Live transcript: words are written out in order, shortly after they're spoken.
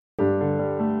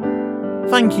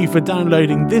Thank you for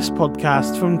downloading this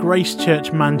podcast from Grace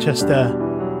Church Manchester.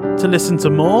 To listen to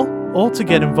more or to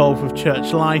get involved with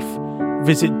church life,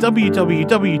 visit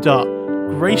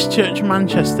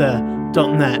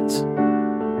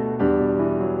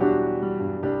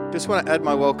www.gracechurchmanchester.net. Just want to add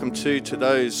my welcome to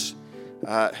those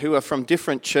who are from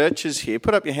different churches here.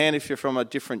 Put up your hand if you're from a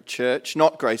different church,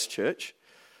 not Grace Church.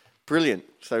 Brilliant.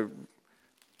 So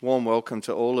warm welcome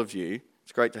to all of you.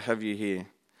 It's great to have you here.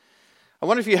 I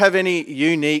wonder if you have any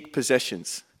unique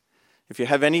possessions, if you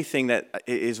have anything that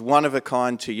is one of a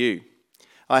kind to you.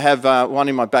 I have one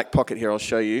in my back pocket here, I'll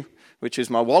show you, which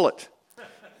is my wallet.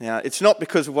 Now, it's not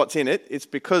because of what's in it, it's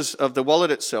because of the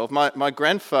wallet itself. My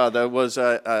grandfather was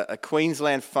a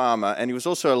Queensland farmer, and he was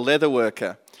also a leather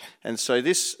worker. And so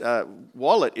this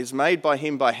wallet is made by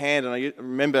him by hand, and I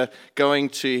remember going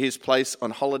to his place on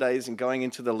holidays and going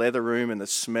into the leather room and the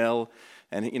smell,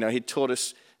 and he taught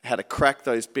us how to crack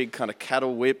those big kind of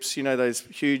cattle whips, those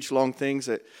huge long things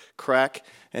that crack,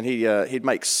 and he'd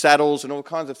make saddles and all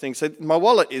kinds of things. So my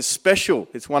wallet is special.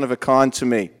 It's one of a kind to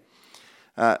me.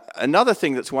 Another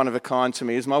thing that's one of a kind to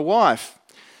me is my wife.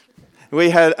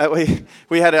 We had an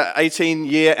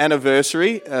 18-year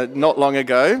anniversary not long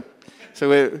ago,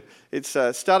 so it's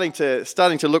starting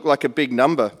to look like a big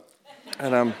number.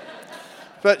 And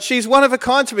but she's one of a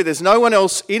kind to me. There's no one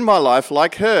else in my life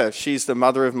like her. She's the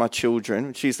mother of my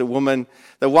children. She's the one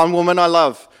woman I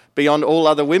love beyond all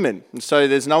other women. And so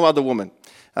there's no other woman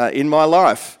in my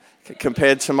life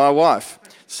compared to my wife.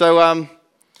 So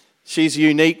she's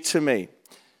unique to me.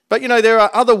 But there are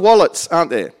other wallets,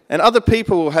 aren't there? And other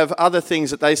people will have other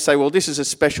things that they say, well, this is a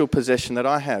special possession that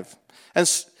I have. And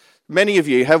many of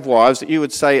you have wives that you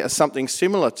would say are something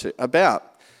similar about.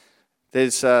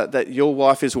 There's that your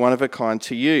wife is one of a kind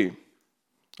to you.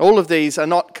 All of these are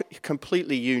not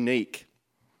completely unique.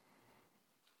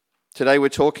 Today we're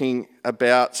talking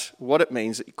about what it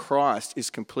means that Christ is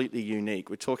completely unique.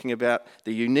 We're talking about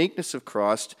the uniqueness of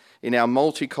Christ in our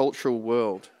multicultural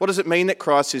world. What does it mean that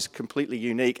Christ is completely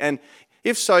unique? And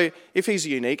if so, if he's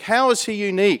unique, how is he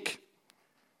unique?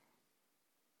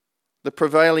 The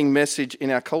prevailing message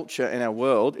in our culture and our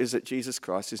world is that Jesus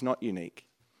Christ is not unique.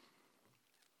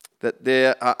 That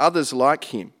there are others like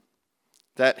him,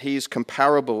 that he is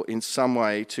comparable in some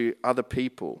way to other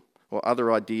people or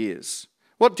other ideas.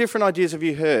 What different ideas have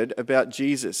you heard about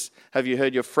Jesus? Have you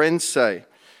heard your friends say?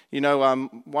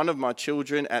 One of my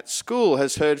children at school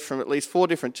has heard from at least 4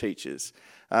 different teachers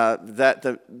that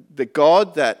the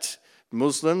God that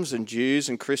Muslims and Jews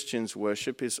and Christians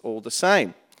worship is all the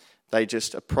same. They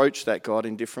just approach that God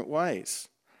in different ways.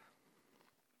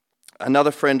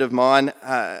 Another friend of mine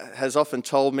has often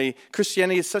told me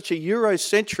Christianity is such a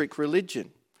Eurocentric religion.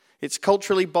 It's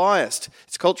culturally biased.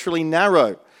 It's culturally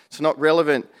narrow. It's not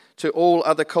relevant to all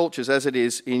other cultures as it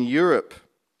is in Europe.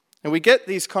 And we get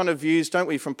these kind of views, don't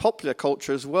we, from popular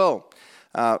culture as well.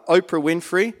 Oprah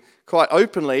Winfrey quite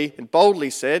openly and boldly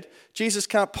said, Jesus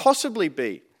can't possibly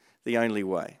be the only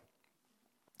way.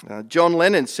 John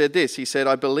Lennon said this. He said,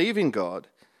 I believe in God,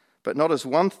 but not as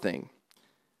one thing.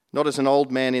 Not as an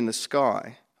old man in the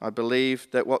sky. I believe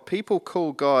that what people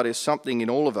call God is something in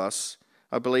all of us.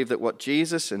 I believe that what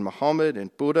Jesus and Muhammad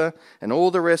and Buddha and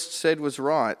all the rest said was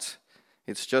right.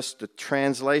 It's just the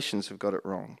translations have got it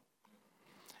wrong.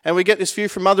 And we get this view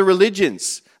from other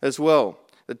religions as well.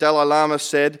 The Dalai Lama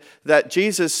said that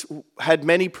Jesus had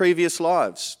many previous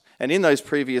lives. And in those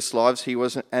previous lives, he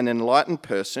was an enlightened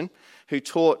person who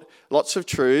taught lots of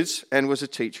truths and was a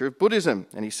teacher of Buddhism.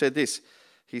 And he said this.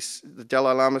 The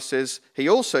Dalai Lama says, he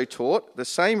also taught the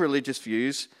same religious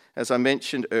views as I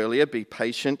mentioned earlier, be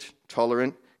patient,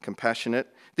 tolerant, compassionate.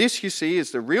 This, you see,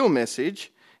 is the real message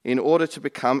in order to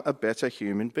become a better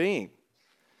human being.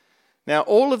 Now,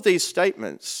 all of these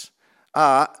statements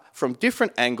are, from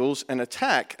different angles, an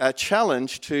attack, a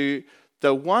challenge to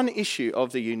the one issue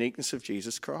of the uniqueness of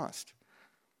Jesus Christ.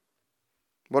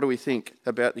 What do we think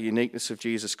about the uniqueness of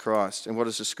Jesus Christ, and what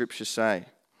does the Scripture say?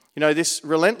 This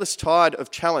relentless tide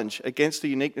of challenge against the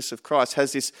uniqueness of Christ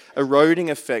has this eroding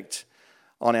effect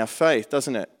on our faith,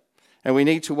 doesn't it? And we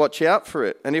need to watch out for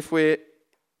it. And if we're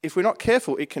not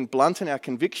careful, it can blunten our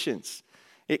convictions.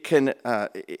 It can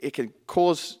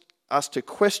cause us to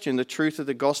question the truth of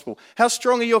the gospel. How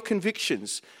strong are your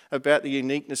convictions about the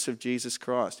uniqueness of Jesus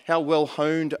Christ? How well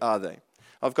honed are they?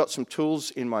 I've got some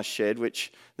tools in my shed,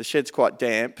 which the shed's quite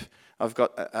damp. I've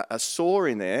got a saw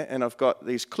in there, and I've got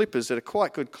these clippers that are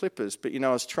quite good clippers. But,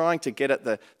 I was trying to get at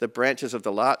the branches of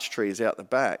the larch trees out the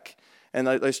back, and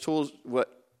those tools were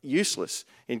useless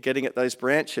in getting at those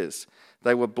branches.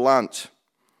 They were blunt.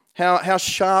 How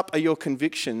sharp are your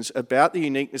convictions about the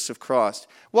uniqueness of Christ?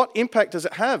 What impact does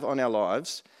it have on our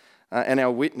lives and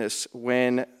our witness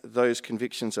when those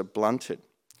convictions are blunted.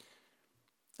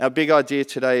 Our big idea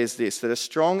today is this, that a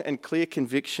strong and clear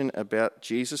conviction about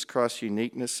Jesus Christ's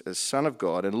uniqueness as Son of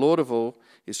God and Lord of all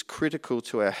is critical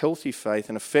to our healthy faith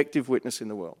and effective witness in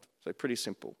the world. So pretty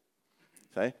simple.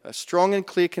 Okay? A strong and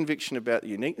clear conviction about the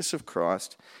uniqueness of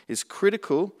Christ is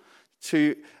critical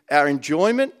to our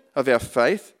enjoyment of our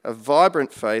faith, a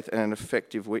vibrant faith, and an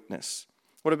effective witness.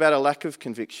 What about a lack of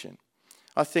conviction?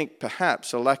 I think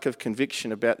perhaps a lack of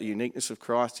conviction about the uniqueness of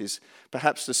Christ is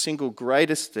perhaps the single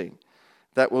greatest thing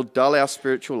that will dull our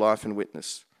spiritual life and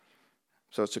witness.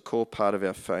 So it's a core part of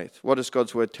our faith. What does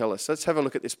God's word tell us? Let's have a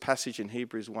look at this passage in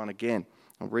Hebrews 1 again.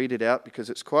 I'll read it out because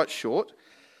it's quite short,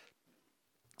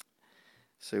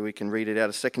 so we can read it out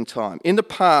a second time. In the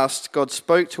past, God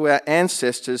spoke to our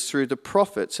ancestors through the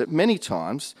prophets at many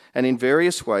times and in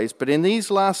various ways, but in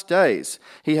these last days,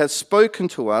 he has spoken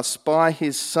to us by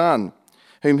his Son,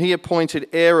 whom he appointed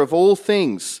heir of all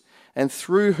things, and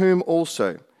through whom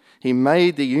also he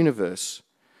made the universe.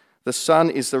 The Son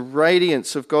is the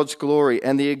radiance of God's glory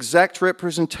and the exact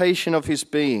representation of his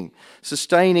being,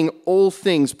 sustaining all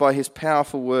things by his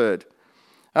powerful word.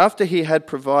 After he had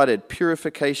provided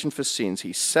purification for sins,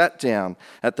 he sat down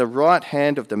at the right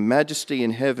hand of the Majesty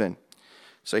in heaven.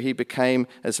 So he became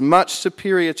as much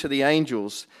superior to the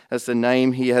angels as the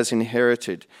name he has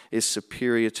inherited is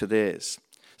superior to theirs.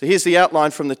 So here's the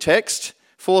outline from the text.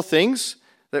 4 things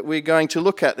that we're going to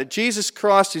look at. That Jesus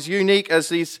Christ is unique as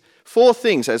these 4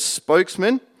 things: as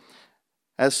spokesman,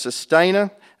 as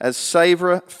sustainer, as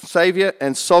saviour,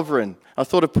 and sovereign. I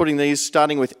thought of putting these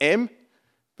starting with M,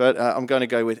 but I'm going to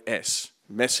go with S.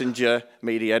 Messenger,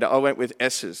 mediator. I went with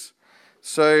S's.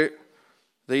 So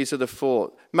these are the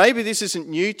 4. Maybe this isn't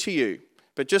new to you,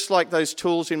 but just like those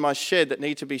tools in my shed that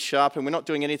need to be sharpened, we're not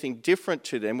doing anything different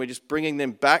to them. We're just bringing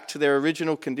them back to their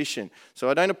original condition. So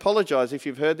I don't apologize if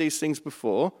you've heard these things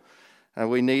before.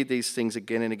 We need these things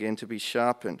again and again to be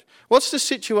sharpened. What's the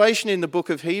situation in the book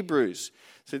of Hebrews?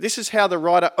 So this is how the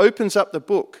writer opens up the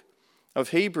book of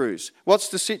Hebrews. What's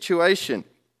the situation?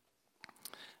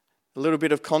 A little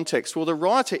bit of context. Well, the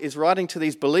writer is writing to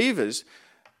these believers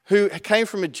who came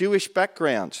from a Jewish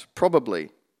background, probably.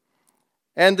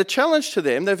 And the challenge to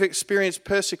them, they've experienced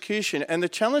persecution, and the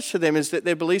challenge to them is that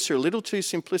their beliefs are a little too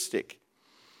simplistic,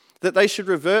 that they should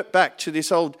revert back to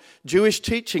this old Jewish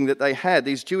teaching that they had,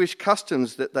 these Jewish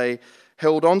customs that they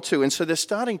held on to. And so they're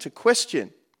starting to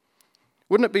question,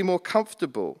 wouldn't it be more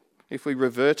comfortable if we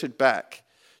reverted back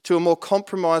to a more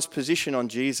compromised position on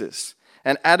Jesus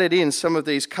and added in some of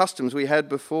these customs we had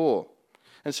before?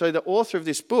 And so the author of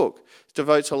this book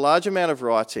devotes a large amount of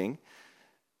writing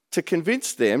to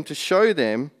convince them, to show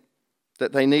them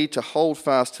that they need to hold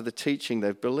fast to the teaching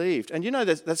they've believed. And you know,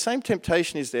 that same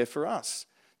temptation is there for us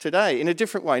today in a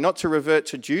different way, not to revert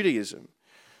to Judaism,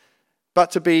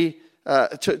 but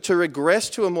to regress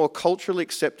to a more culturally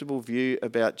acceptable view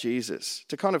about Jesus,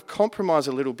 to kind of compromise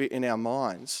a little bit in our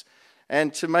minds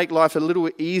and to make life a little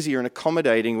easier and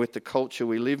accommodating with the culture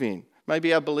we live in.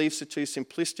 Maybe our beliefs are too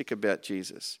simplistic about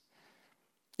Jesus.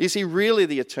 Is he really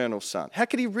the eternal Son? How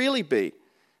could he really be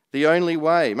the only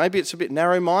way? Maybe it's a bit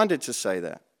narrow-minded to say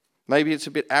that. Maybe it's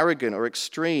a bit arrogant or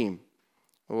extreme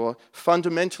or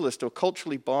fundamentalist or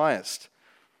culturally biased.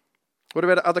 What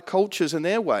about other cultures and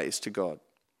their ways to God?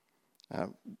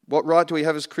 What right do we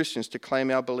have as Christians to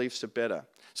claim our beliefs are better?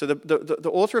 So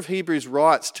the author of Hebrews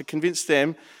writes to convince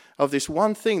them of this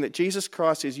one thing, that Jesus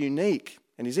Christ is unique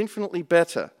and is infinitely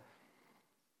better.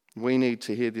 We need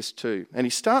to hear this too. And he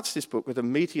starts this book with a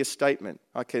meatier statement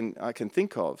I can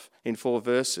think of in 4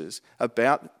 verses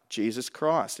about Jesus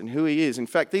Christ and who he is. In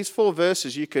fact, these 4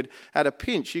 verses, you could, at a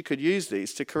pinch, you could use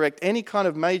these to correct any kind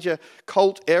of major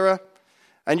cult error,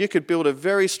 and you could build a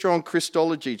very strong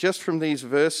Christology just from these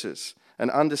verses, an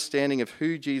understanding of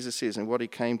who Jesus is and what he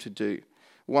came to do.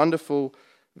 Wonderful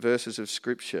verses of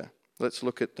Scripture. Let's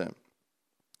look at them.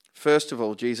 First of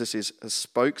all, Jesus is a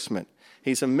spokesman.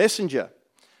 He's a messenger.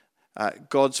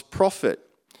 God's prophet.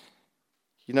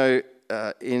 You know,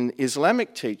 in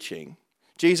Islamic teaching,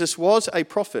 Jesus was a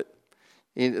prophet.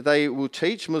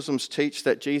 Muslims teach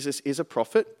that Jesus is a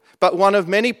prophet, but one of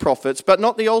many prophets, but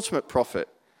not the ultimate prophet.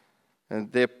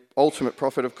 And their ultimate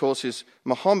prophet, of course, is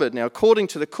Muhammad. Now, according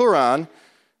to the Quran,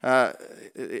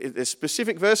 there's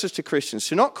specific verses to Christians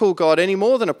to not call God any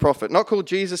more than a prophet, not call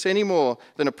Jesus any more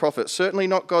than a prophet, certainly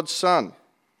not God's Son.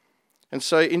 And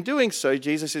so in doing so,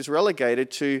 Jesus is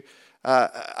relegated to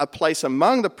a place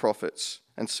among the prophets,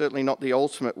 and certainly not the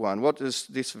ultimate one. What does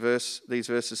these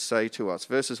verses say to us?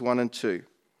 Verses 1 and 2.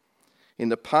 In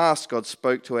the past, God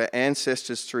spoke to our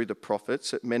ancestors through the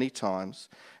prophets at many times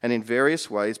and in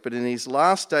various ways, but in these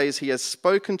last days he has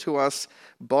spoken to us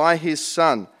by his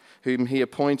Son, whom he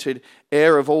appointed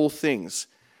heir of all things.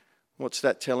 What's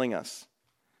that telling us?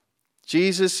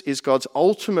 Jesus is God's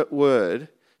ultimate word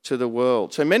to the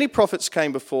world. So many prophets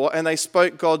came before and they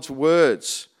spoke God's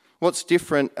words. What's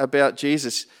different about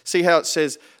Jesus? See how it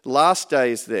says last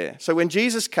days there. So when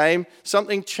Jesus came,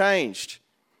 something changed.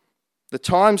 The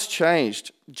times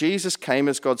changed. Jesus came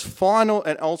as God's final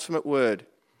and ultimate word.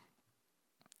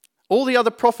 All the other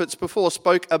prophets before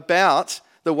spoke about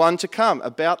the one to come,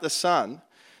 about the Son.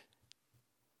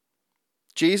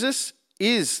 Jesus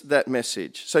is that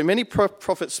message. So many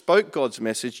prophets spoke God's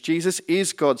message. Jesus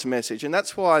is God's message. And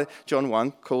that's why John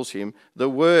 1 calls him the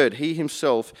Word. He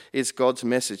himself is God's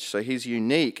message. So he's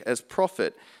unique as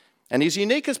prophet. And he's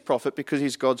unique as prophet because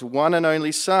he's God's one and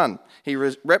only Son. He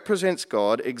represents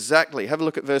God exactly. Have a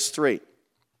look at verse 3.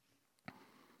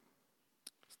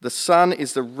 The Son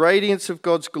is the radiance of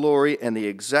God's glory and the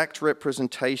exact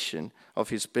representation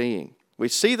of his being. We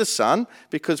see the Son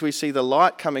because we see the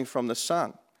light coming from the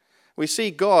Son. We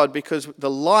see God because the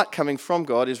light coming from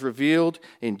God is revealed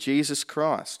in Jesus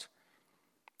Christ.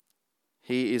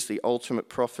 He is the ultimate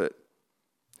prophet.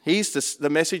 He's the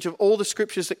message of all the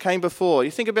scriptures that came before.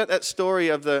 You think about that story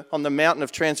of on the mountain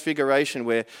of Transfiguration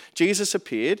where Jesus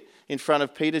appeared in front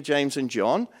of Peter, James and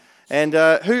John. And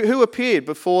who appeared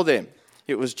before them?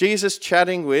 It was Jesus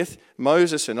chatting with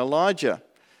Moses and Elijah.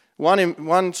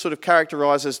 One sort of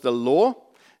characterizes the law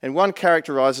and one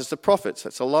characterizes the prophets.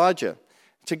 That's Elijah.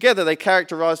 Together they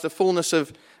characterize the fullness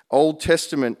of Old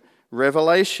Testament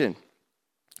revelation.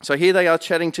 So here they are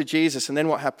chatting to Jesus, and then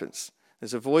what happens?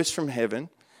 There's a voice from heaven,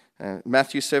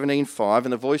 Matthew 17:5,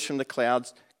 and the voice from the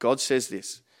clouds, God says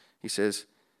this. He says,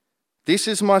 "This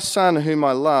is my Son whom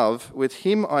I love, with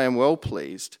him I am well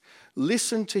pleased.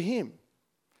 Listen to him."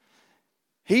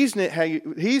 He's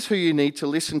who you need to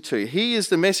listen to. He is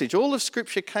the message. All of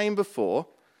Scripture came before.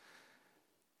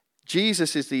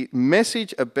 Jesus is the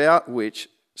message about which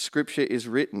Scripture is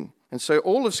written. And so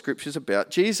all of Scripture is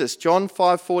about Jesus. John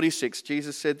 5:46,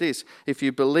 Jesus said this, "If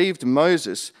you believed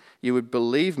Moses, you would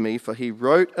believe me, for he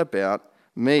wrote about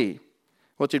me."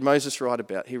 What did Moses write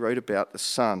about? He wrote about the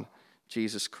Son,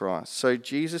 Jesus Christ. So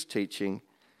Jesus' teaching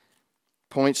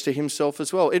points to himself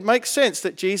as well. It makes sense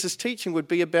that Jesus' teaching would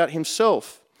be about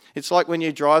himself. It's like when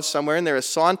you drive somewhere and there are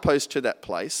signposts to that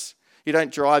place. You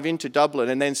don't drive into Dublin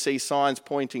and then see signs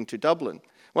pointing to Dublin.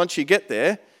 Once you get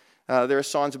there, there are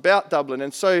signs about Dublin.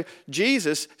 And so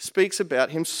Jesus speaks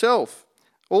about himself.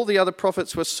 All the other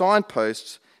prophets were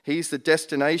signposts. He's the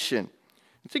destination.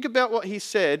 Think about what he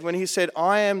said when he said,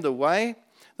 "I am the way,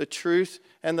 the truth,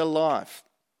 and the life."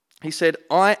 He said,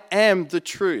 "I am the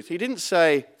truth." He didn't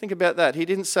say, think about that. He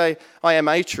didn't say, "I am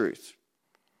a truth."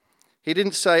 He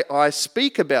didn't say, "I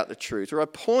speak about the truth," or "I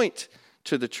point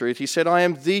to the truth." He said, "I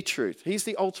am the truth." He's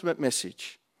the ultimate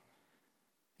message.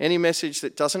 Any message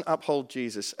that doesn't uphold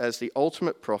Jesus as the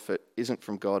ultimate prophet isn't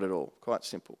from God at all. Quite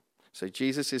simple. So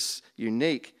Jesus is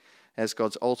unique as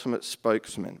God's ultimate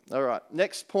spokesman. All right,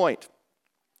 next point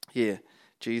here.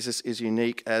 Jesus is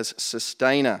unique as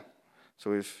sustainer.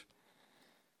 So we've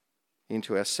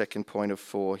into our second point of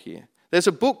 4 here. There's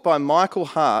a book by Michael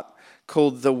Hart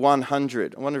called The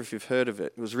 100. I wonder if you've heard of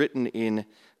it. It was written in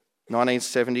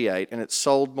 1978 and it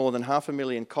sold more than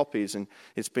 500,000 copies and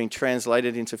it's been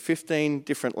translated into 15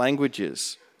 different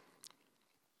languages.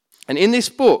 And in this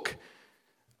book,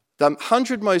 the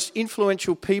 100 most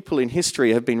influential people in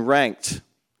history have been ranked.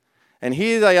 And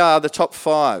here they are, the top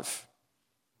 5.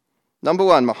 Number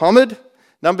 1, Muhammad.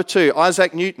 Number 2,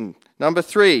 Isaac Newton. Number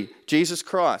 3, Jesus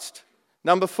Christ.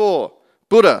 Number 4,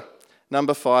 Buddha.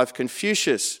 Number 5,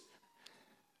 Confucius.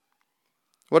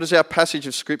 What does our passage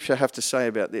of Scripture have to say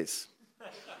about this?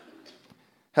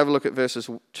 Have a look at verses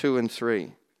 2 and 3.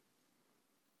 It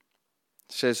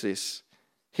says this,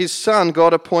 "His Son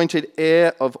God appointed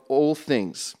heir of all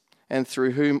things, and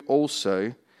through whom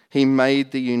also he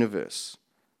made the universe.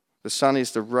 The Son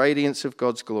is the radiance of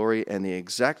God's glory and the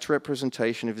exact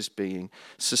representation of his being,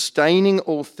 sustaining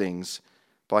all things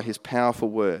by his powerful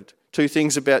word." 2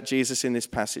 things about Jesus in this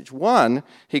passage. 1,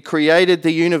 he created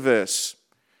the universe.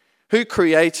 Who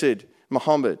created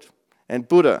Muhammad and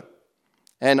Buddha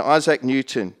and Isaac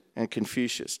Newton and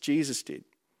Confucius? Jesus did.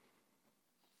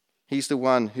 He's the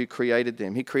one who created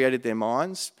them. He created their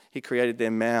minds. He created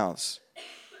their mouths.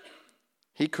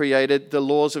 He created the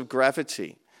laws of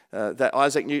gravity that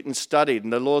Isaac Newton studied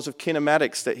and the laws of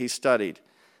kinematics that he studied.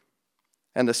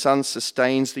 And the Son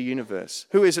sustains the universe.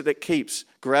 Who is it that keeps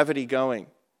gravity going?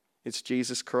 It's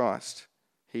Jesus Christ.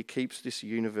 He keeps this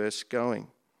universe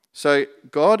going. So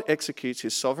God executes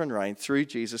his sovereign reign through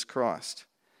Jesus Christ.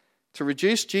 To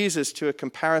reduce Jesus to a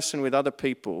comparison with other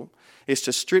people is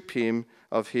to strip him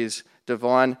of his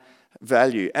divine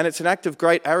value. And it's an act of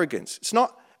great arrogance. It's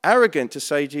not arrogant to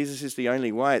say Jesus is the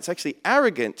only way. It's actually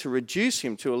arrogant to reduce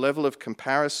him to a level of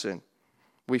comparison.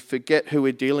 We forget who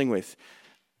we're dealing with.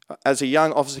 As a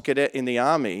young officer cadet in the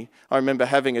army, I remember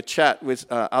having a chat with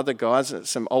other guys,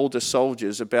 some older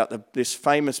soldiers, about this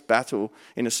famous battle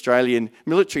in Australian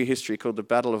military history called the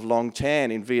Battle of Long Tan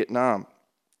in Vietnam.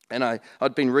 And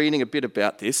I'd been reading a bit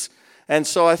about this, and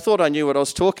so I thought I knew what I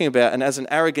was talking about. And as an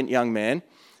arrogant young man,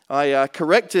 I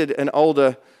corrected an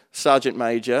older sergeant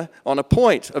major on a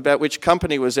point about which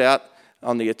company was out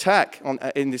on the attack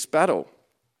in this battle.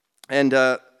 And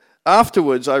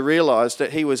afterwards, I realised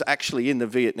that he was actually in the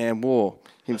Vietnam War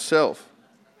himself.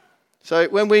 So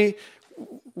when we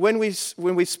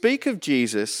speak of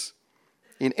Jesus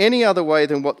in any other way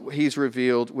than what he's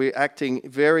revealed, we're acting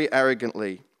very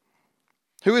arrogantly.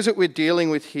 Who is it we're dealing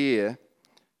with here?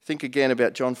 Think again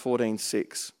about John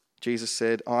 14:6. Jesus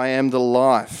said, "I am the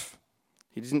life."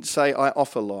 He didn't say, "I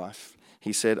offer life."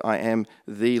 He said, "I am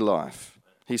the life."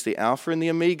 He's the Alpha and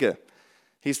the Omega.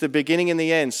 He's the beginning and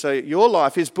the end. So your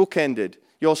life is bookended.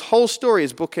 Your whole story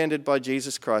is bookended by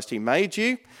Jesus Christ. He made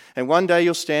you, and one day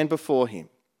you'll stand before him.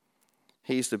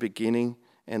 He's the beginning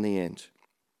and the end.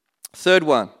 Third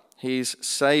one, he's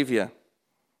Saviour.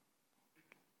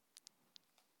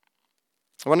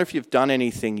 I wonder if you've done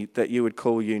anything that you would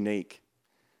call unique.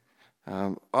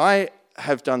 I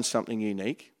have done something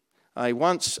unique. I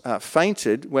once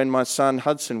fainted when my son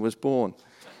Hudson was born.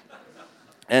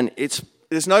 And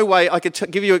there's no way I could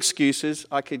give you excuses.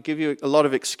 I could give you a lot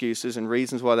of excuses and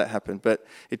reasons why that happened, but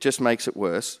it just makes it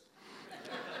worse.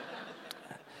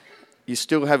 You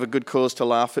still have a good cause to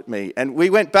laugh at me. And we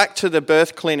went back to the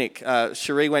birth clinic.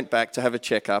 Cherie went back to have a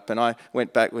checkup, and I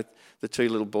went back with the two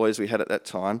little boys we had at that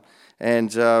time.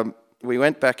 And we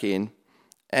went back in,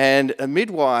 and a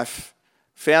midwife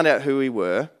found out who we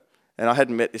were, and I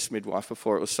hadn't met this midwife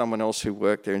before. It was someone else who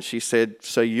worked there, and she said,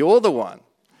 "So you're the one?"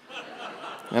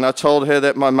 And I told her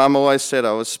that my mum always said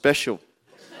I was special.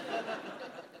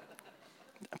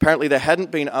 Apparently there hadn't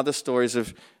been other stories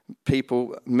of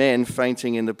men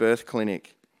fainting in the birth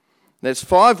clinic. There's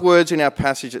 5 words in our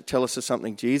passage that tell us of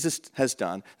something Jesus has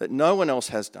done that no one else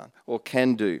has done or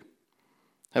can do.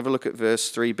 Have a look at verse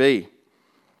 3b.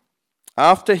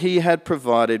 After he had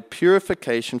provided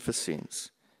purification for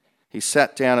sins, he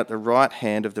sat down at the right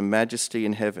hand of the Majesty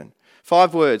in heaven.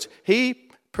 5 words. He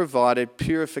provided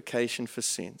purification for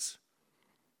sins.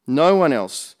 No one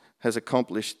else has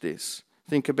accomplished this.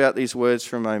 Think about these words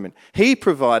for a moment. He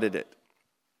provided it.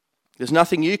 There's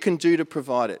nothing you can do to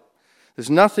provide it. There's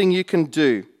nothing you can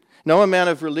do. No amount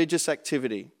of religious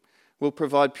activity will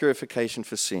provide purification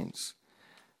for sins.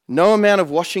 No amount of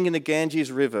washing in the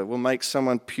Ganges River will make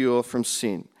someone pure from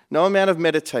sin. No amount of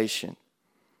meditation.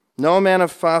 No amount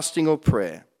of fasting or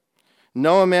prayer.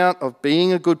 No amount of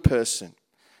being a good person.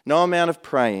 No amount of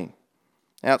praying.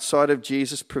 Outside of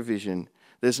Jesus' provision,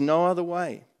 there's no other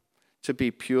way to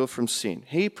be pure from sin.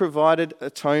 He provided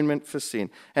atonement for sin,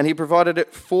 and he provided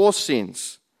it for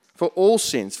sins, for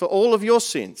all of your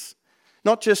sins.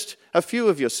 Not just a few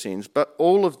of your sins, but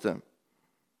all of them.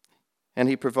 And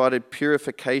he provided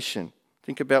purification.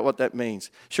 Think about what that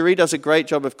means. Cherie does a great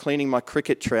job of cleaning my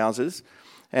cricket trousers,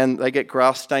 and they get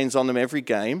grass stains on them every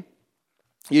game,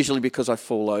 usually because I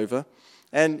fall over.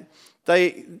 And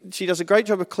she does a great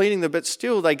job of cleaning them, but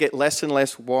still they get less and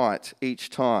less white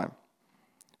each time.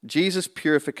 Jesus'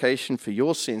 purification for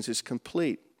your sins is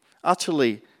complete,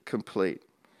 utterly complete.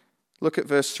 Look at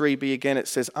verse 3b again. It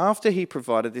says, after he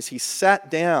provided this, he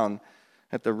sat down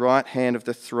at the right hand of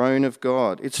the throne of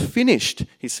God. It's finished,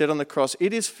 he said on the cross.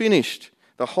 It is finished.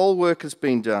 The whole work has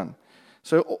been done.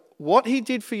 So what he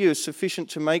did for you is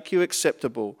sufficient to make you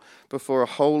acceptable before a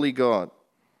holy God.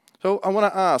 So I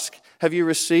want to ask, have you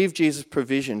received Jesus'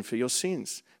 provision for your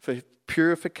sins, for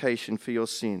purification for your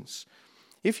sins?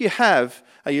 If you have,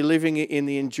 are you living in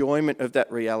the enjoyment of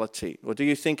that reality? Or do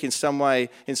you think in some way,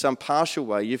 in some partial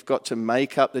way, you've got to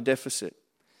make up the deficit?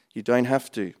 You don't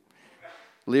have to.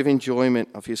 Live enjoyment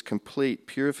of his complete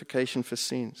purification for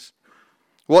sins.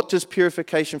 What does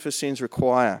purification for sins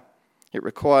require? It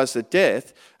requires the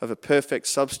death of a perfect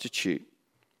substitute.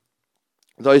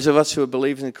 Those of us who are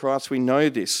believers in Christ, we know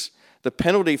this. The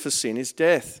penalty for sin is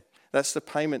death. That's the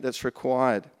payment that's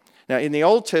required. Now, in the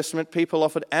Old Testament, people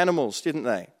offered animals, didn't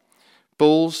they?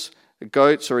 Bulls,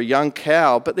 goats, or a young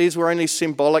cow, but these were only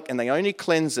symbolic, and they only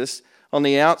cleansed us on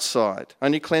the outside,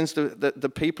 only cleansed the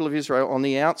people of Israel on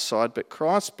the outside, but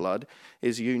Christ's blood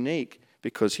is unique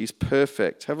because he's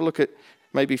perfect. Have a look at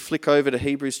Maybe flick over to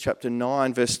Hebrews chapter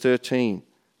 9, verse 13.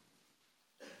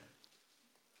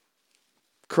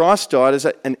 Christ died as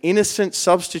an innocent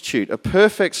substitute, a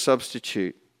perfect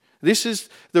substitute. This is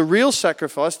the real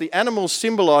sacrifice. The animals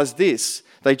symbolized this.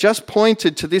 They just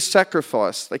pointed to this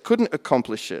sacrifice. They couldn't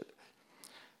accomplish it.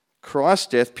 Christ's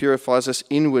death purifies us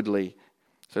inwardly.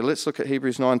 So let's look at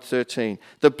Hebrews 9:13.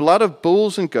 The blood of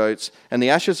bulls and goats and the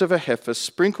ashes of a heifer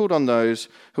sprinkled on those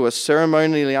who are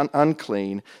ceremonially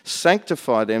unclean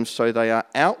sanctify them so they are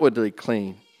outwardly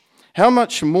clean. How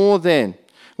much more then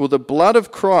will the blood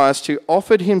of Christ, who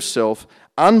offered himself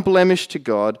unblemished to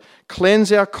God,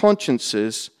 cleanse our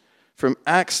consciences from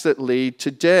acts that lead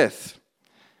to death?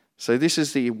 So this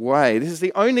is the way. This is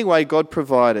the only way God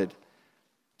provided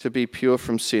to be pure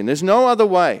from sin. There's no other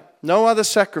way, no other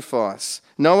sacrifice,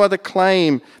 no other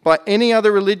claim by any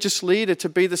other religious leader to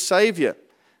be the Saviour.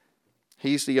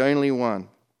 He's the only one.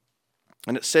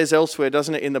 And it says elsewhere,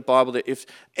 doesn't it, in the Bible, that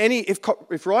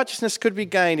if righteousness could be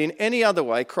gained in any other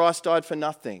way, Christ died for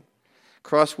nothing.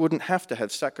 Christ wouldn't have to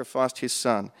have sacrificed his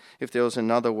son if there was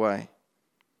another way.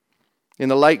 In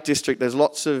the Lake District, there's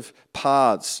lots of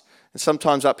paths. And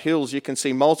sometimes up hills, you can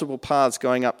see multiple paths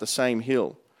going up the same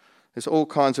hill. There's all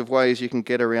kinds of ways you can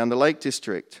get around the Lake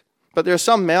District. But there are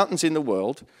some mountains in the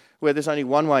world where there's only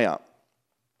one way up.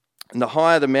 And the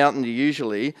higher the mountain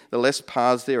usually, the less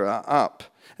paths there are up.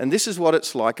 And this is what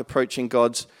it's like approaching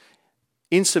God's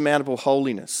insurmountable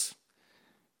holiness.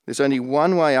 There's only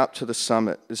one way up to the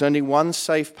summit. There's only one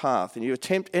safe path. And you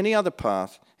attempt any other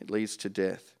path, it leads to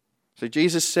death. So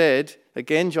Jesus said,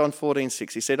 again, John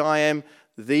 14:6, he said, I am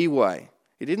the way.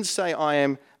 He didn't say, I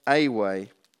am a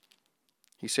way.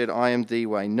 He said, I am the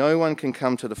way. No one can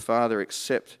come to the Father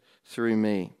except through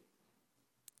me.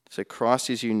 So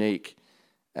Christ is unique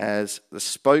as the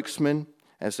spokesman,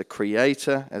 as the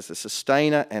creator, as the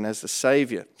sustainer, and as the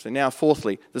saviour. So now,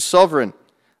 fourthly, the sovereign.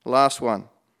 Last one.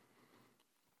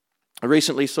 I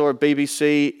recently saw a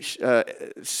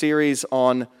BBC series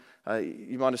on,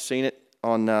 you might have seen it,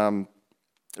 on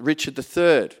Richard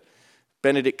III,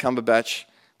 Benedict Cumberbatch.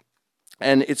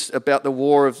 And it's about the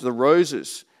War of the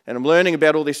Roses. And I'm learning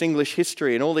about all this English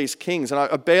history and all these kings. And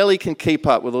I barely can keep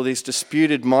up with all these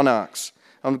disputed monarchs.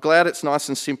 I'm glad it's nice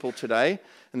and simple today.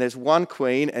 And there's one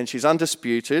queen and she's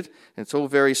undisputed. And it's all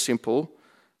very simple,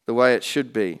 the way it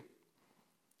should be.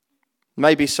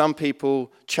 Maybe some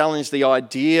people challenge the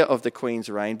idea of the queen's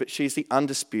reign, but she's the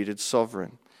undisputed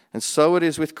sovereign. And so it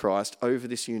is with Christ over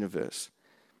this universe.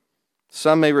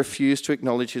 Some may refuse to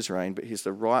acknowledge his reign, but he's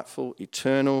the rightful,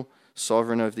 eternal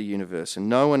sovereign of the universe, and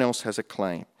no one else has a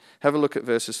claim. Have a look at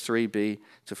verses 3b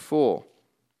to 4.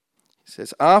 It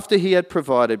says, after he had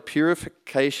provided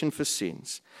purification for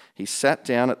sins, he sat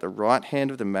down at the right hand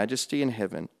of the majesty in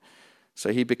heaven.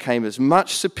 So he became as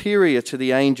much superior to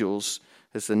the angels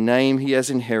as the name he has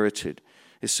inherited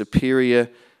is superior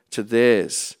to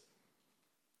theirs.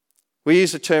 We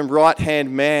use the term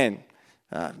right-hand man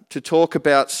to talk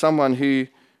about someone who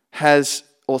has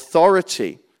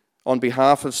authority on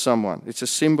behalf of someone. It's a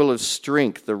symbol of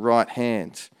strength, the right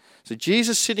hand. So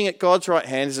Jesus sitting at God's right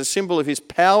hand is a symbol of his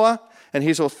power and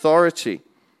his authority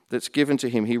that's given to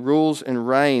him. He rules and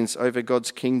reigns over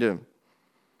God's kingdom.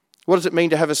 What does it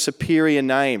mean to have a superior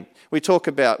name? We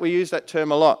use that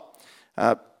term a lot.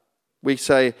 We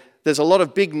say there's a lot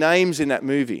of big names in that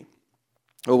movie.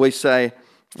 Or we say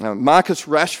Marcus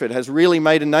Rashford has really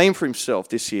made a name for himself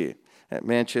this year at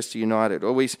Manchester United.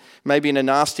 Or maybe in a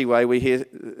nasty way, we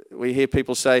hear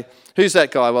people say, who's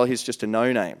that guy? Well, he's just a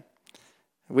no-name.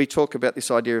 We talk about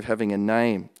this idea of having a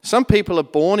name. Some people are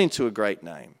born into a great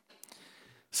name.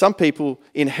 Some people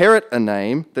inherit a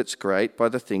name that's great by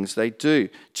the things they do.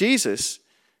 Jesus,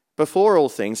 before all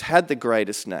things, had the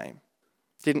greatest name,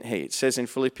 didn't he? It says in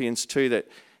Philippians 2 that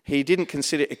he didn't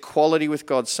consider equality with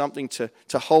God something to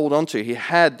hold on to. He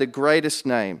had the greatest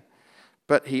name.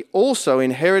 But he also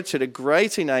inherited a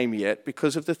greater name yet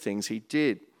because of the things he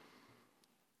did.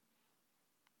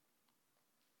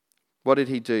 What did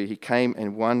he do? He came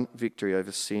and won victory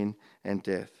over sin and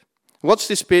death. What's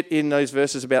this bit in those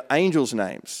verses about angels'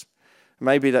 names?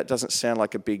 Maybe that doesn't sound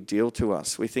like a big deal to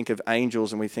us. We think of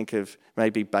angels and we think of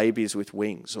maybe babies with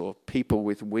wings or people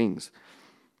with wings.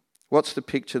 What's the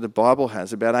picture the Bible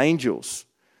has about angels?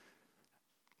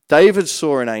 David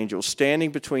saw an angel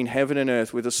standing between heaven and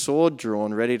earth with a sword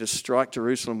drawn, ready to strike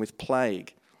Jerusalem with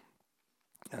plague.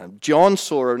 John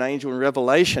saw an angel in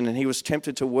Revelation and he was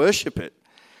tempted to worship it.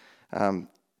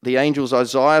 The angels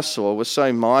Isaiah saw were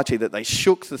so mighty that they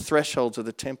shook the thresholds of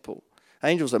the temple.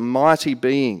 Angels are mighty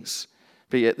beings,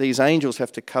 but yet these angels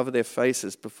have to cover their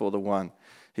faces before the one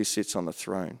who sits on the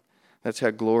throne. That's how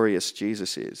glorious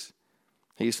Jesus is.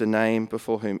 He's the name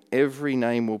before whom every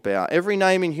name will bow. Every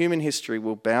name in human history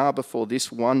will bow before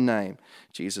this one name,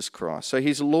 Jesus Christ. So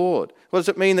he's Lord. What does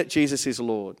it mean that Jesus is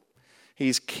Lord?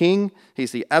 He's King.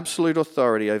 He's the absolute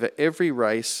authority over every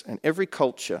race and every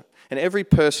culture and every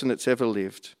person that's ever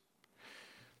lived.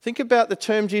 Think about the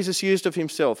term Jesus used of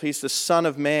himself. He's the Son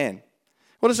of Man.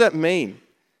 What does that mean?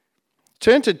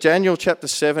 Turn to Daniel chapter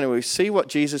 7 and we see what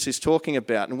Jesus is talking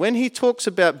about. And when he talks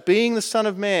about being the Son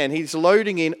of Man, he's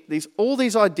loading in all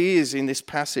these ideas in this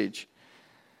passage.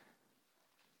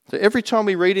 So every time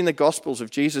we read in the Gospels of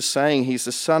Jesus saying he's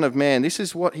the Son of Man, this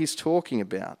is what he's talking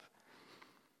about.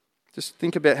 Just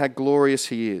think about how glorious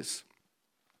he is.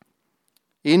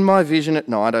 In my vision at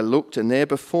night I looked, and there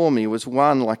before me was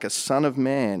one like a son of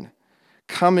man,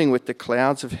 coming with the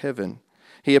clouds of heaven.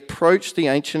 He approached the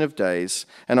Ancient of Days,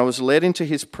 and I was led into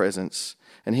his presence,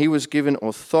 and he was given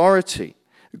authority,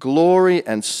 glory,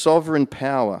 and sovereign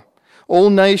power. All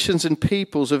nations and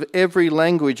peoples of every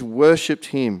language worshipped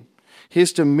him.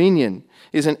 His dominion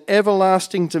is an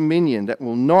everlasting dominion that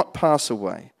will not pass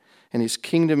away, and his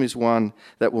kingdom is one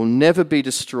that will never be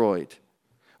destroyed.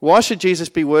 Why should Jesus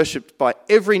be worshipped by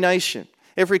every nation,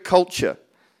 every culture?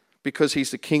 Because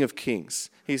he's the King of Kings.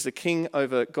 He's the King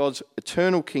over God's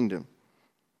eternal kingdom.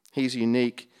 He's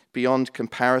unique beyond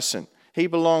comparison. To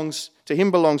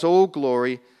him belongs all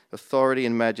glory, authority,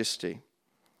 and majesty.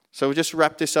 So we'll just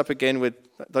wrap this up again with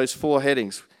those 4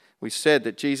 headings. We said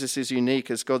that Jesus is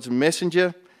unique as God's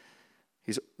messenger.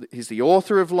 He's the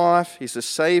author of life. He's the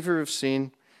savior of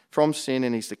sin, from sin,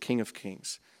 and he's the King of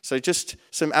Kings. So just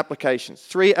some applications.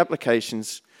 3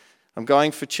 applications. I'm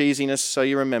going for cheesiness so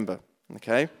you remember.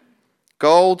 Okay?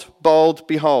 Gold, bold,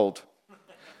 behold.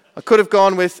 I could have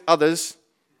gone with others,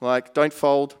 like don't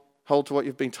fold, hold to what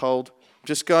you've been told. I'm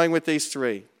just going with these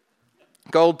 3.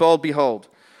 Gold, bold, behold.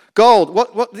 Gold,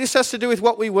 what this has to do with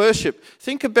what we worship.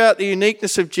 Think about the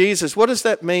uniqueness of Jesus. What does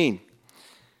that mean?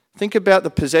 Think about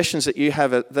the possessions that you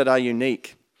have that are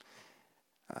unique.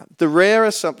 The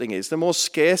rarer something is, the more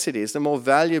scarce it is, the more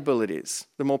valuable it is,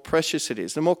 the more precious it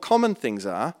is, the more common things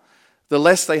are, the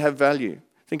less they have value.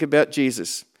 Think about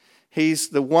Jesus. He's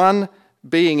the one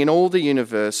being in all the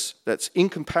universe that's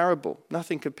incomparable.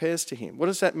 Nothing compares to him. What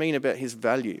does that mean about his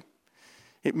value?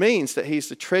 It means that he's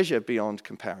the treasure beyond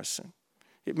comparison.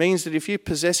 It means that if you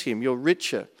possess him, you're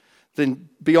richer than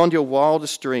beyond your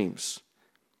wildest dreams.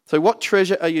 So what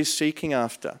treasure are you seeking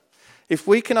after? If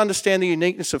we can understand the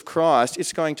uniqueness of Christ,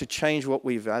 it's going to change what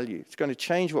we value. It's going to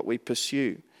change what we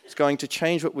pursue. It's going to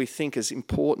change what we think is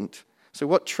important. So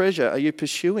what treasure are you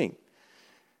pursuing?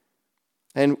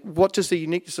 And what does the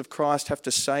uniqueness of Christ have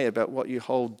to say about what you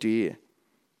hold dear?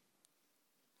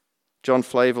 John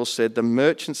Flavel said, "The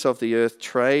merchants of the earth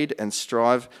trade and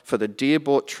strive for the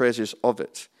dear-bought treasures of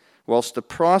it, whilst the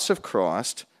price of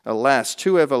Christ, alas,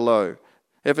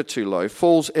 ever too low,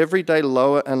 falls every day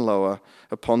lower and lower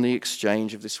upon the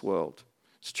exchange of this world."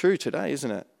 It's true today, isn't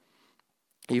it?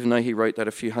 Even though he wrote that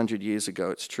a few hundred years ago,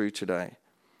 it's true today.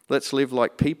 Let's live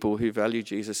like people who value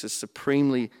Jesus as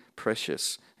supremely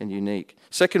precious and unique.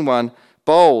 Second one,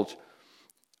 bold.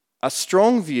 A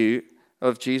strong view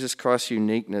of Jesus Christ's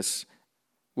uniqueness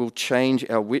will change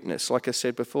our witness. Like I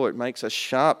said before, it makes us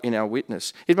sharp in our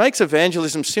witness. It makes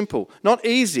evangelism simple. Not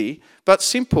easy, but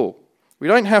simple. We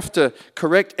don't have to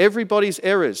correct everybody's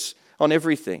errors on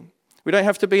everything. We don't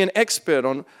have to be an expert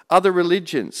on other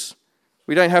religions.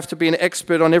 We don't have to be an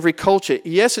expert on every culture.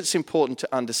 Yes, it's important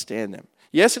to understand them.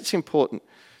 Yes, it's important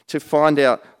to find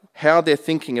out how they're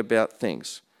thinking about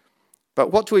things. But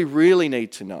what do we really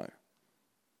need to know?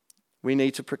 We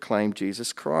need to proclaim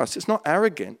Jesus Christ. It's not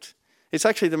arrogant. It's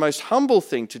actually the most humble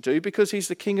thing to do because he's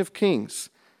the King of Kings.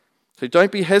 So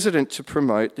don't be hesitant to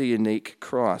promote the unique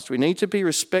Christ. We need to be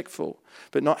respectful,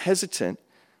 but not hesitant.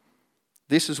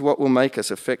 This is what will make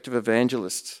us effective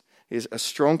evangelists, is a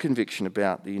strong conviction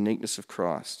about the uniqueness of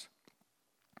Christ.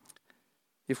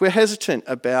 If we're hesitant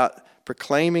about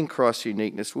proclaiming Christ's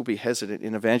uniqueness, we'll be hesitant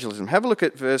in evangelism. Have a look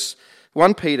at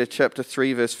 1 Peter chapter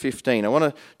 3, verse 15. I want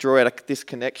to draw out this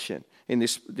connection in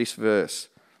this verse.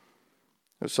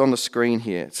 It's on the screen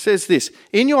here. It says this: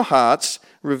 "In your hearts,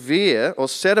 revere or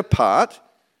set apart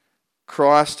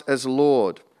Christ as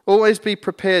Lord. Always be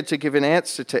prepared to give an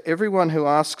answer to everyone who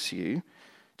asks you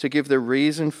to give the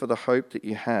reason for the hope that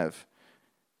you have.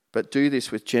 But do this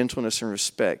with gentleness and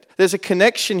respect." There's a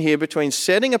connection here between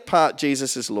setting apart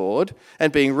Jesus as Lord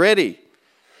and being ready.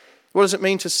 What does it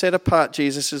mean to set apart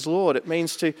Jesus as Lord? It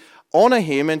means to honour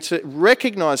him and to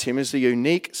recognise him as the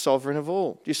unique sovereign of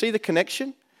all. Do you see the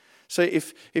connection? So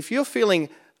if you're feeling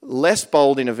less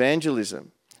bold in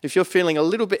evangelism, if you're feeling a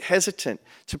little bit hesitant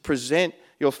to present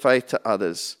your faith to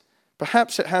others,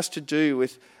 Perhaps it has to do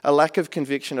with a lack of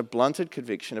conviction, a blunted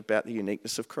conviction about the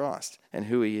uniqueness of Christ and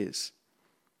who he is.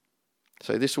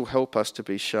 So this will help us to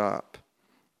be sharp.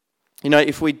 You know,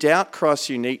 if we doubt Christ's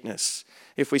uniqueness,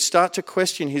 if we start to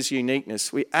question his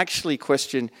uniqueness, we actually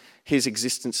question his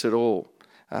existence at all.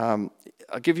 I'll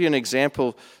give you an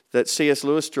example that C.S.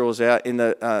 Lewis draws out in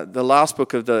the last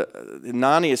book of the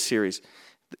Narnia series,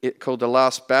 called The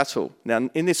Last Battle. Now,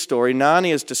 in this story,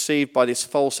 Narnia is deceived by this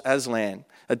false Aslan,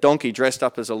 a donkey dressed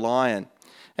up as a lion.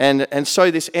 And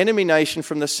so this enemy nation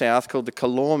from the south called the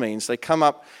Calormenes, they come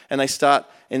up and they start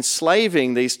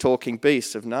enslaving these talking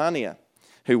beasts of Narnia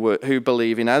who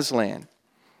believe in Aslan.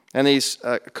 And these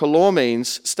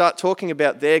Calormenes start talking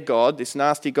about their god, this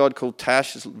nasty god called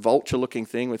Tash, this vulture-looking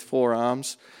thing with 4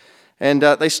 arms. And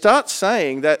they start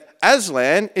saying that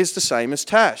Aslan is the same as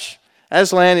Tash.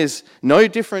 Aslan is no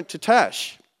different to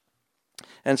Tash.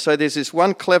 And so there's this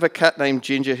one clever cat named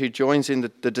Ginger who joins in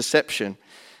the deception.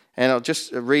 And I'll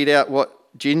just read out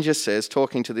what Ginger says,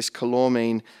 talking to this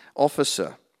Calormene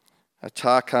officer, a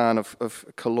Tarkhan of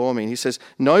Calormene. He says,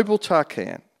 "Noble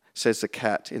Tarkhan," says the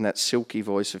cat in that silky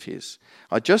voice of his,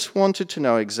 "I just wanted to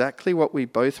know exactly what we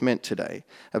both meant today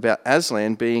about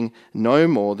Aslan being no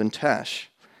more than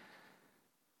Tash."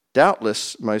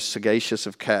 "Doubtless, most sagacious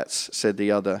of cats," said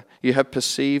the other, "you have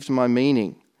perceived my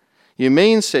meaning." "You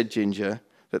mean," said Ginger,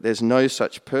 "that there's no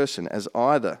such person as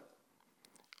either."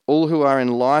 "All who are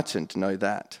enlightened know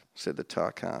that," said the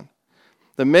Tarkhan.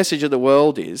 The message of the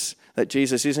world is that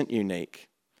Jesus isn't unique.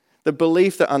 The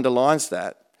belief that underlines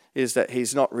that is that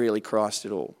he's not really Christ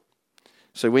at all.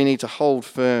 So we need to hold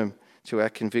firm to our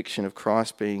conviction of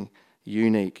Christ being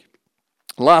unique.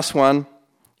 Last one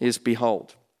is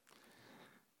behold.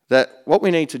 That what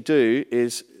we need to do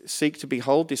is seek to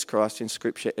behold this Christ in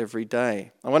Scripture every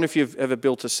day. I wonder if you've ever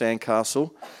built a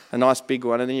sandcastle, a nice big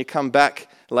one, and then you come back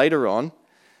later on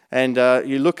and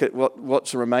you look at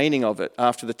what's remaining of it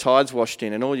after the tide's washed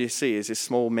in, and all you see is this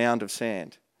small mound of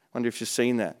sand. I wonder if you've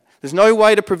seen that. There's no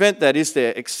way to prevent that, is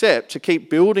there, except to keep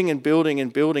building and building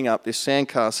and building up this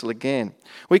sandcastle again.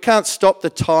 We can't stop the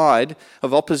tide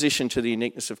of opposition to the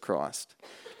uniqueness of Christ.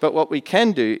 But what we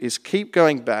can do is keep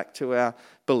going back to our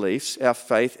beliefs, our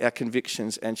faith, our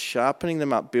convictions, and sharpening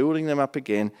them up, building them up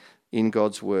again in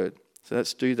God's word. So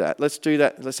let's do that. Let's do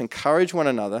that. Let's encourage one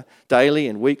another daily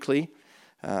and weekly.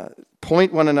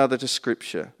 Point one another to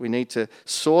Scripture. We need to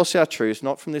source our truths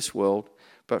not from this world,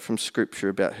 but from Scripture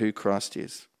about who Christ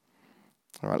is.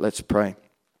 All right, let's pray.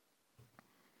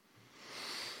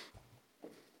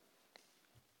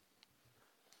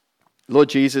 Lord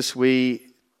Jesus,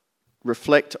 we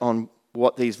reflect on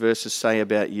what these verses say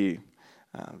about you.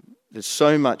 There's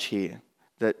so much here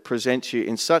that presents you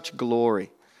in such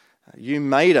glory. You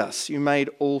made us. You made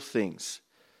all things.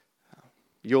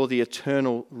 You're the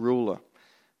eternal ruler.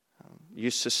 You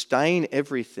sustain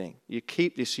everything. You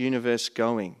keep this universe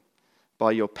going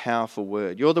by your powerful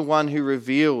word. You're the one who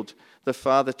revealed the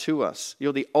Father to us.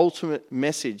 You're the ultimate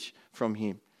message from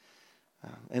him.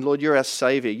 And Lord, you're our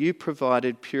Saviour. You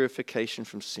provided purification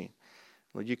from sin.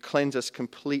 Lord, you cleanse us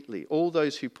completely, all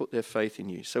those who put their faith in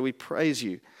you. So we praise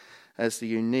you as the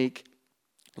unique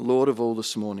Lord of all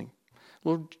this morning.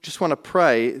 Lord, just want to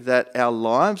pray that our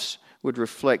lives would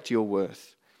reflect your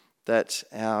worth, that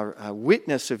our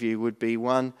witness of you would be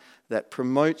one that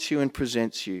promotes you and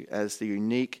presents you as the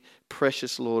unique,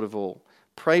 precious Lord of all.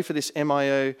 Pray for this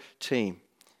MIO team.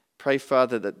 Pray,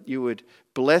 Father, that you would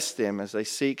bless them as they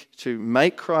seek to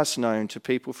make Christ known to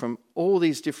people from all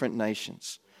these different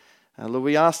nations. Lord,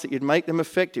 we ask that you'd make them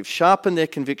effective, sharpen their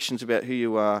convictions about who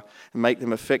you are, and make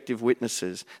them effective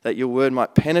witnesses, that your word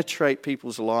might penetrate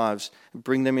people's lives and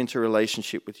bring them into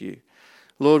relationship with you.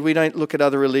 Lord, we don't look at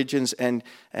other religions and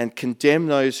condemn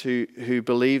those who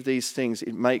believe these things.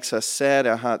 It makes us sad,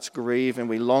 our hearts grieve, and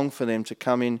we long for them to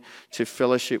come in to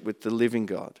fellowship with the living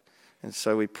God. And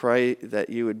so we pray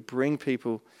that you would bring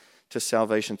people to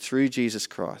salvation through Jesus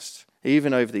Christ,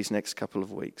 even over these next couple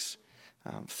of weeks.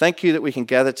 Thank you that we can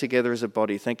gather together as a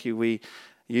body. Thank you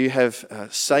you have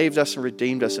saved us and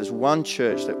redeemed us as one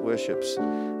church that worships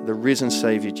the risen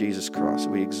Saviour Jesus Christ.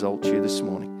 We exalt you this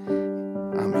morning.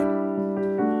 Amen.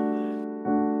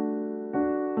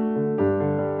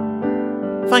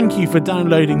 Thank you for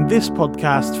downloading this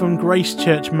podcast from Grace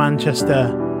Church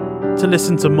Manchester. To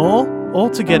listen to more or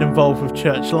to get involved with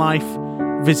church life,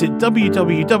 visit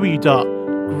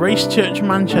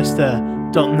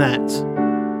www.gracechurchmanchester.net.